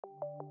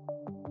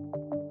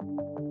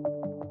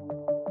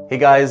Hey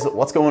guys,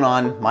 what's going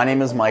on? My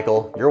name is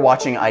Michael, you're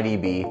watching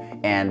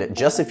IDB, and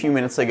just a few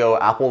minutes ago,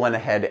 Apple went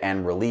ahead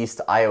and released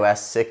iOS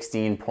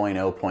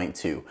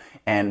 16.0.2.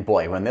 And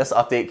boy, when this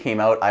update came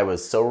out, I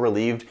was so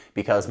relieved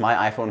because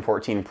my iPhone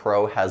 14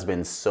 Pro has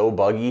been so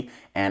buggy,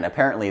 and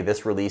apparently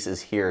this release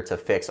is here to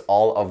fix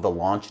all of the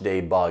launch day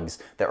bugs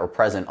that were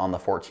present on the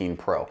 14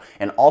 Pro,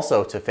 and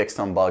also to fix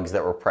some bugs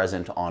that were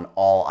present on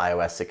all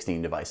iOS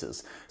 16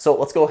 devices. So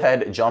let's go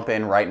ahead, jump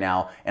in right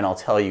now, and I'll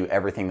tell you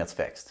everything that's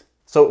fixed.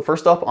 So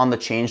first up on the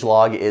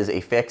changelog is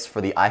a fix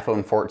for the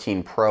iPhone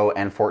 14 Pro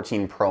and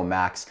 14 Pro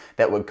Max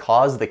that would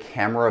cause the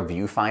camera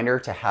viewfinder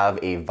to have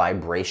a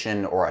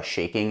vibration or a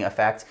shaking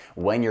effect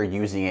when you're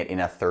using it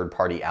in a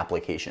third-party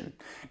application.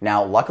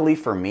 Now, luckily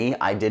for me,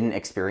 I didn't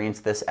experience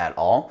this at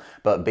all,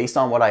 but based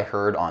on what I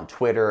heard on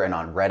Twitter and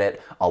on Reddit,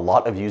 a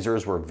lot of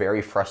users were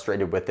very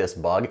frustrated with this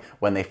bug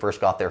when they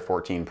first got their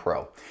 14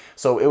 Pro.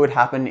 So it would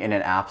happen in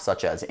an app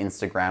such as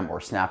Instagram or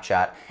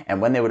Snapchat, and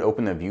when they would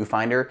open the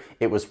viewfinder,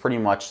 it was pretty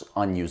much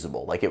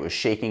unusable. Like, it was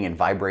shaking and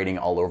vibrating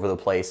all over the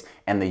place,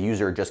 and the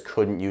user just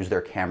couldn't use their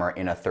camera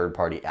in a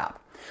third-party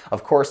app.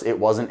 Of course, it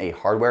wasn't a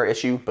hardware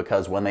issue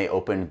because when they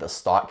opened the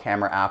stock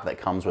camera app that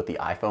comes with the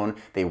iPhone,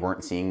 they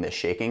weren't seeing this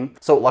shaking.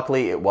 So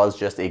luckily, it was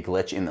just a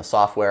glitch in the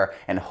software,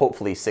 and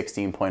hopefully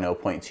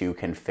 16.0.2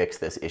 can fix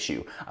this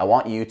issue. I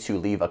want you to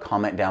leave a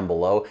comment down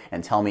below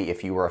and tell me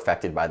if you were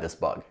affected by this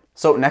bug.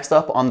 So next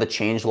up on the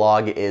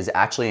changelog is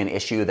actually an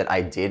issue that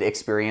I did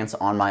experience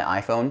on my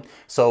iPhone.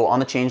 So on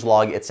the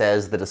changelog, it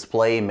says the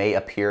display may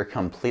appear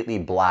completely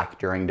black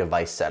during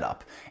device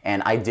setup.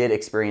 And I did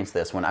experience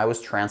this when I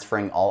was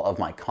transferring all of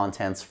my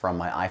contents from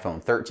my iPhone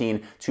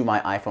 13 to my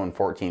iPhone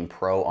 14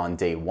 Pro on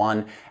day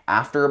one.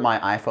 After my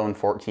iPhone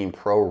 14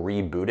 Pro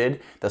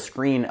rebooted, the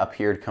screen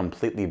appeared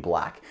completely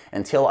black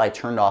until I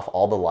turned off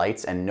all the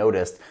lights and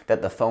noticed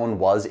that the phone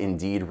was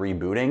indeed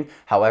rebooting.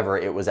 However,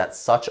 it was at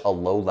such a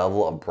low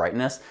level of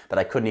brightness that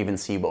I couldn't even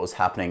see what was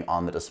happening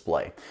on the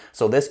display.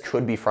 So this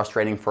could be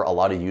frustrating for a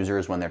lot of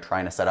users when they're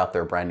trying to set up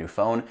their brand new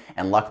phone,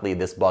 and luckily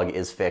this bug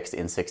is fixed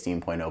in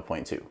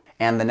 16.0.2.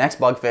 And the next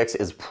bug fix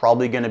is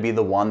probably going to be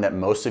the one that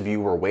most of you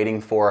were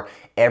waiting for.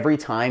 Every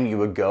time you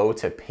would go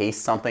to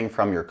paste something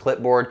from your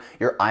clipboard,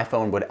 your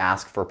iPhone would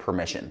ask for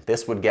permission.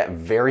 This would get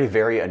very,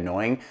 very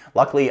annoying.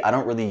 Luckily, I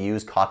don't really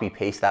use copy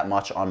paste that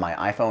much on my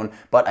iPhone,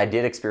 but I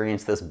did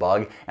experience this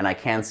bug, and I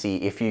can see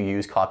if you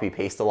use copy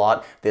paste a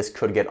lot, this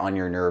could get on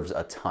your nerves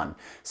a ton.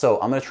 So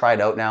I'm going to try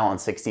it out now on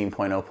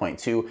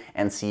 16.0.2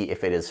 and see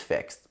if it is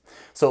fixed.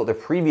 So the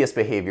previous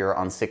behavior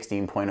on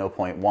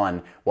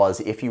 16.0.1 was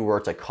if you were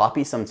to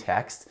copy some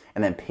text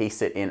and then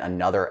paste it in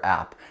another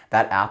app,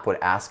 that app would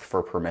ask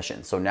for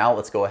permission. So now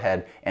let's go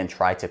ahead and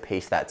try to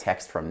paste that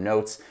text from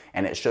Notes,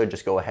 and it should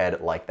just go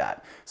ahead like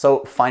that.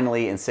 So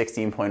finally in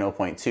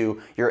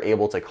 16.0.2, you're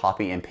able to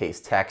copy and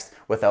paste text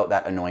without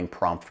that annoying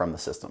prompt from the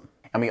system.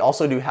 And we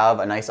also do have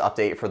a nice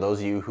update for those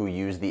of you who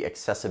use the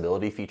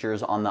accessibility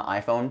features on the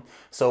iPhone.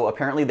 So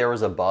apparently there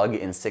was a bug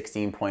in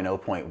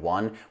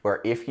 16.0.1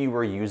 where if you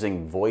were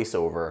using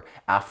VoiceOver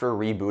after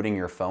rebooting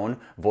your phone,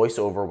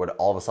 VoiceOver would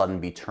all of a sudden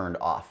be turned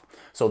off.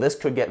 So this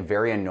could get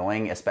very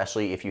annoying,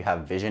 especially if you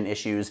have vision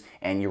issues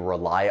and you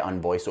rely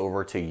on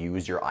VoiceOver to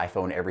use your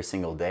iPhone every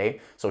single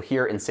day. So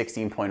here in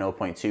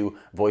 16.0.2,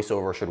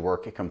 VoiceOver should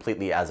work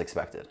completely as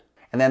expected.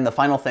 And then the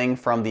final thing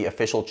from the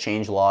official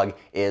changelog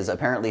is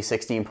apparently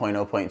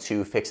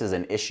 16.0.2 fixes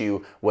an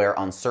issue where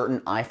on certain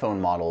iPhone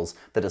models,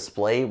 the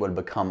display would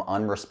become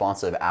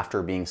unresponsive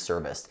after being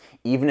serviced.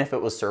 Even if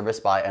it was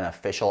serviced by an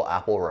official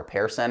Apple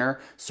repair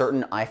center,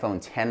 certain iPhone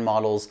 10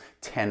 models,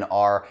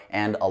 10R,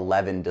 and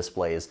 11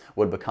 displays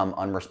would become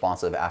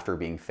unresponsive after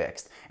being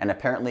fixed. And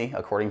apparently,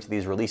 according to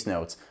these release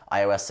notes,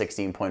 iOS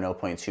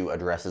 16.0.2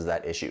 addresses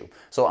that issue.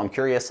 So I'm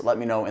curious, let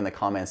me know in the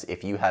comments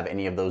if you have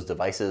any of those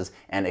devices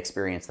and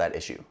experience that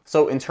issue.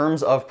 So in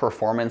terms of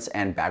performance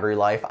and battery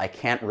life, I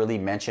can't really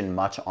mention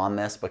much on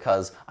this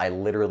because I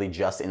literally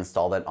just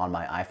installed it on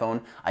my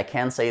iPhone. I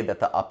can say that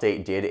the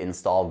update did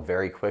install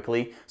very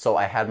quickly, so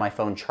I had my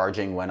phone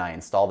charging when I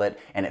installed it,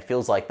 and it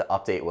feels like the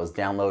update was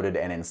downloaded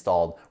and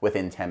installed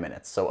within 10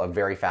 minutes, so a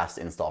very fast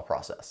install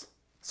process.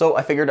 So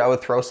I figured I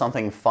would throw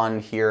something fun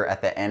here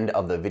at the end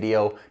of the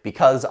video.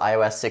 Because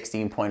iOS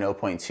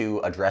 16.0.2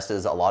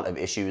 addresses a lot of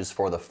issues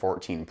for the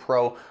 14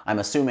 Pro, I'm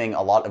assuming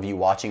a lot of you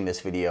watching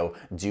this video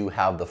do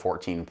have the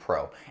 14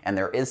 Pro. And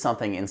there is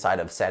something inside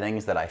of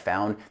settings that I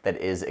found that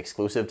is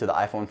exclusive to the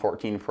iPhone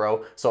 14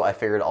 Pro, so I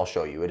figured I'll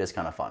show you. It is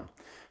kind of fun.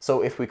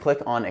 So if we click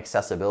on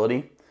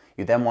accessibility,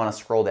 you then want to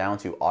scroll down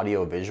to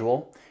audio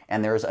visual,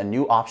 and there's a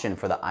new option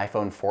for the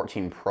iPhone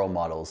 14 Pro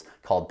models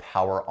called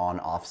power on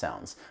off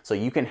sounds. So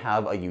you can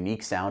have a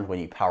unique sound when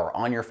you power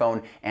on your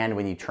phone and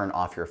when you turn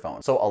off your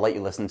phone. So I'll let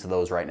you listen to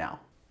those right now.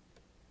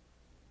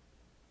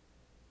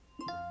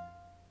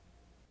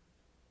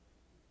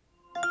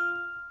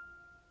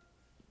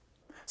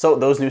 So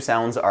those new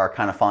sounds are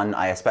kind of fun.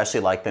 I especially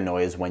like the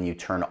noise when you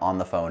turn on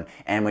the phone,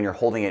 and when you're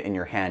holding it in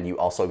your hand, you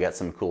also get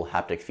some cool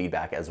haptic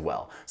feedback as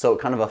well. So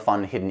kind of a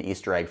fun hidden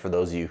Easter egg for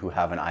those of you who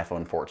have an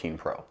iPhone 14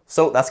 Pro.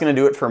 So that's gonna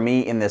do it for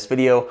me in this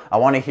video. I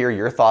wanna hear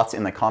your thoughts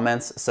in the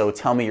comments, so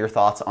tell me your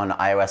thoughts on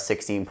iOS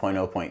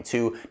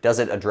 16.0.2. Does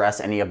it address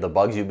any of the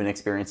bugs you've been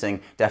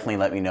experiencing? Definitely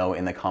let me know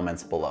in the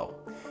comments below.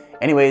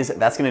 Anyways,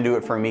 that's gonna do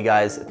it for me,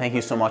 guys. Thank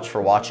you so much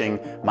for watching.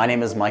 My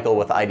name is Michael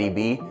with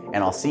IDB,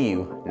 and I'll see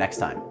you next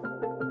time.